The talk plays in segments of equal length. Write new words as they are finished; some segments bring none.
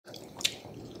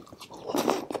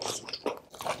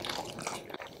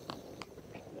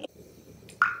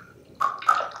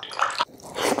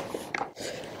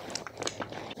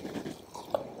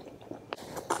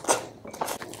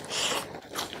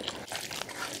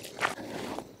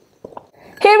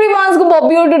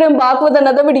Bobby और today I'm back with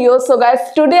another video. So guys,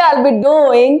 today I'll be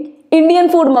doing Indian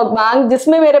food mukbang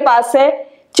जिसमें मेरे पास है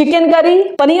chicken curry,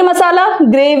 paneer masala,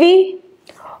 gravy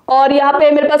और यहाँ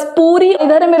पे मेरे पास पूरी,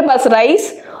 इधर है मेरे पास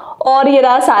राइस और ये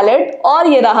रहा सैलेड और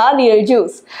ये रहा real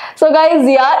juice. So guys,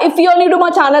 yeah, if you are new to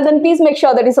my channel then please make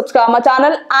sure that you subscribe my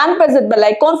channel and press the bell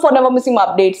icon for never missing my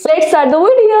updates. Let's start the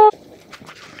video.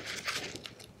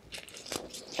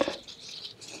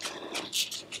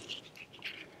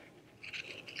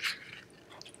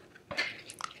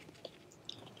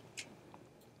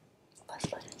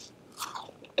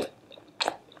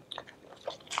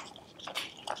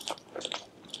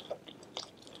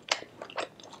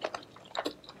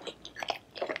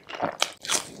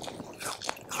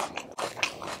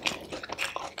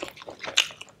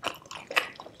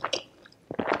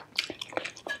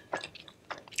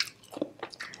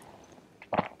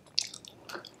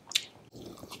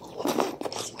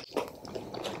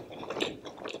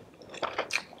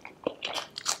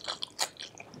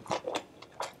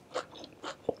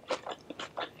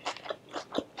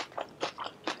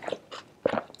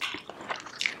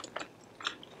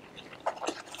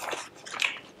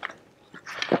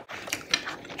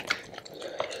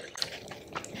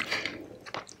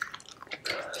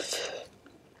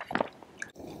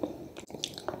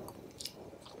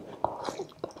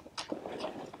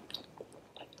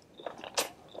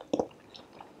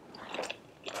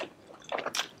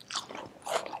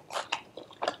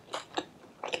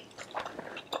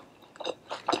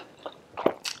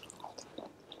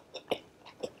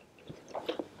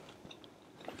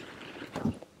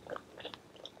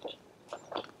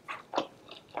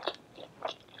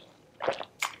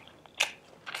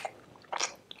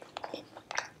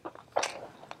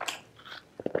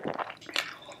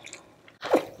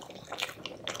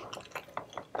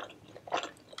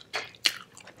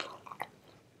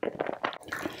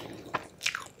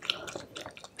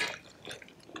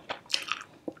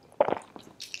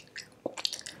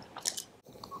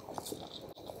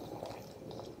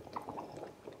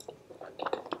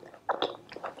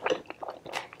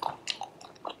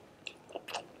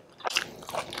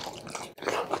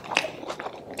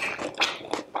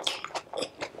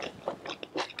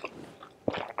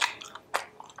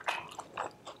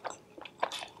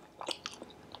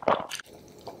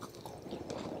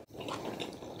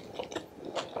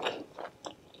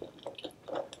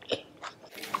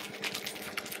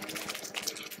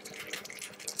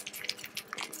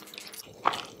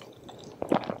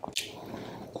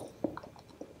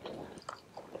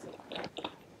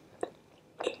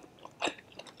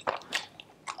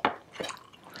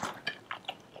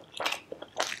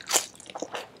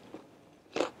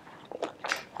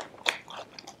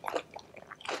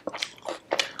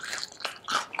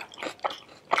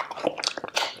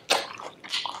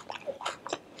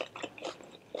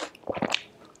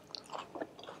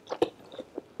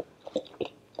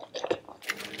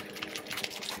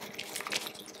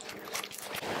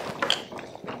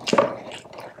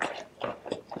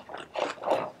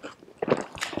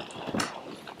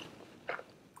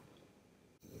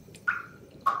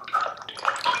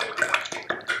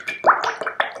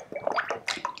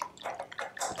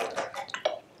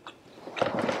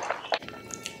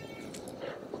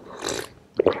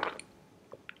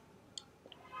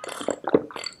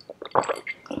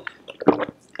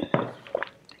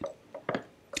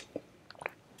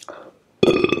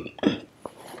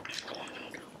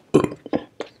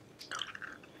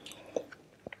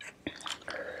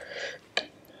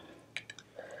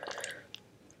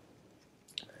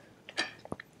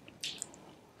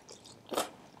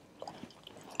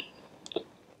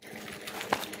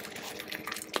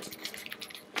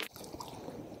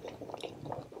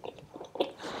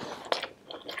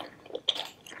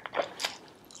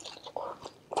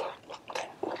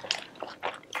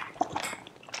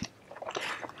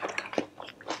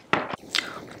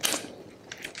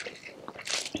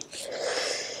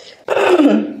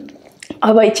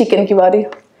 अब भाई chicken की बारी.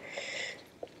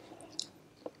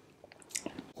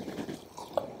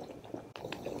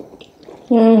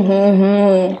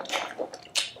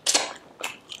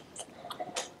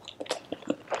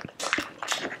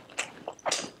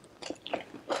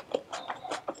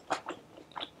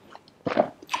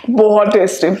 बहुत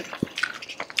tasty.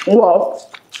 वाह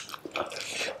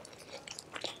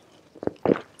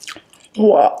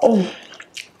वाह.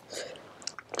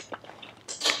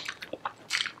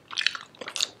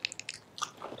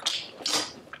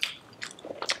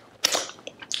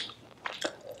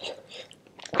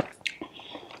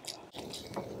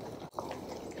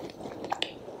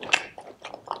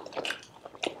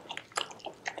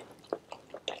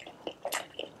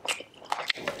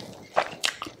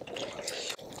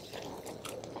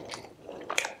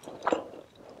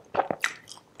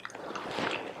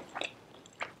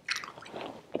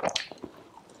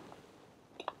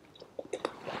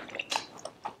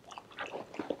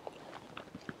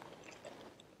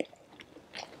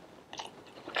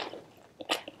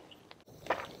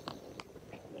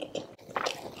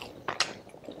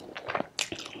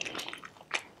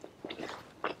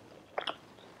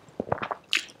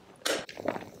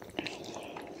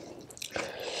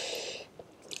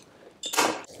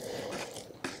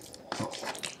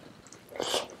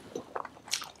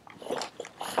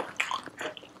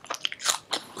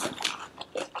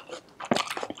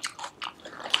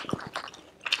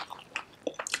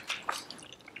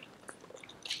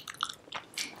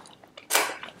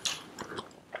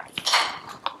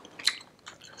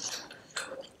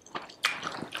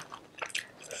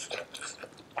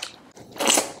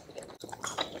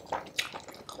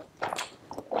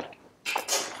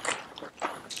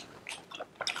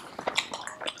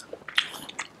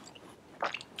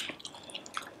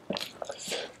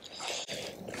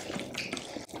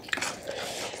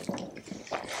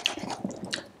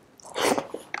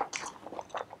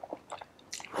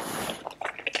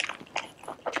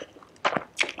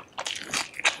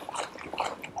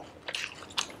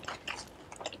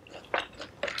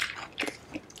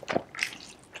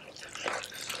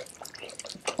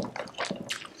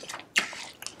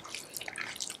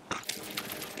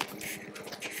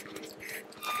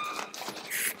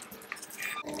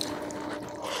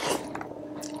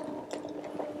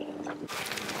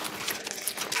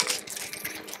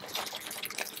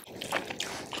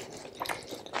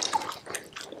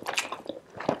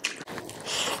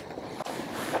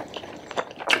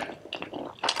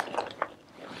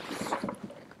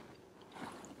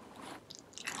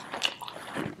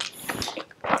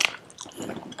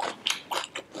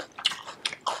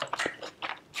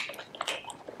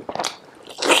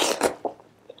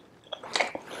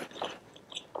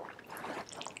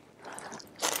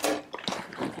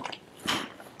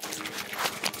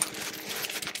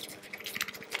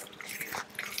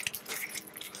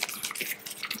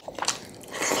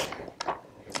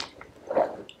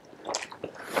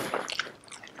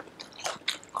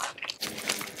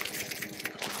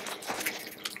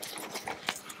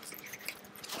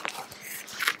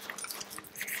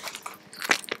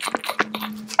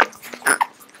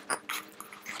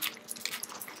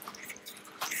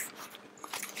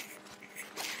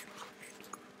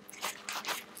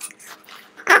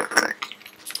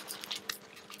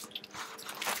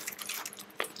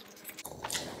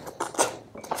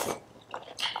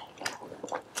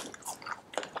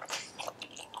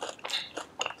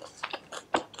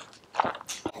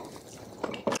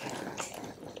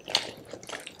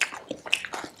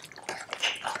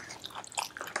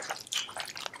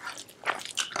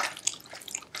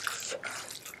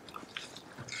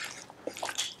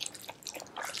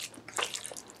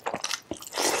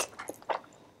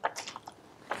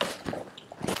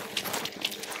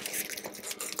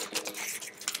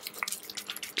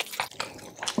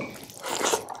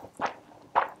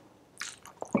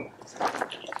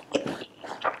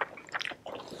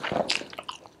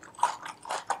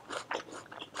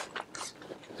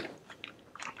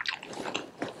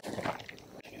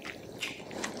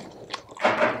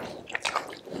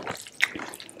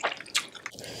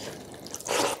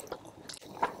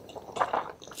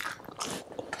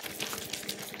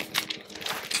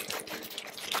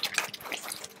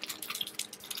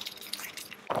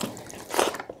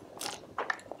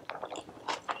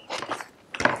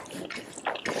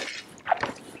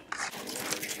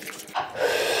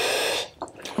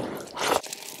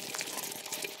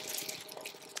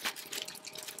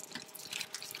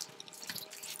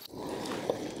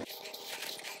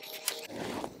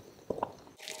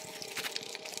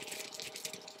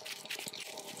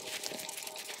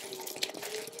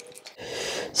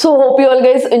 So hope you all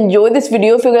guys enjoy this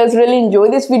video. If you guys really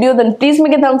enjoy this video, then please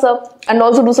make a thumbs up and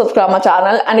also do subscribe my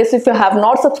channel. And if you have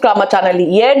not subscribed my channel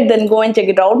yet, then go and check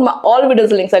it out. All videos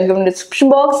links are given in the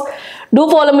description box. Do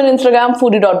follow me on Instagram,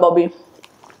 foodie.bobby.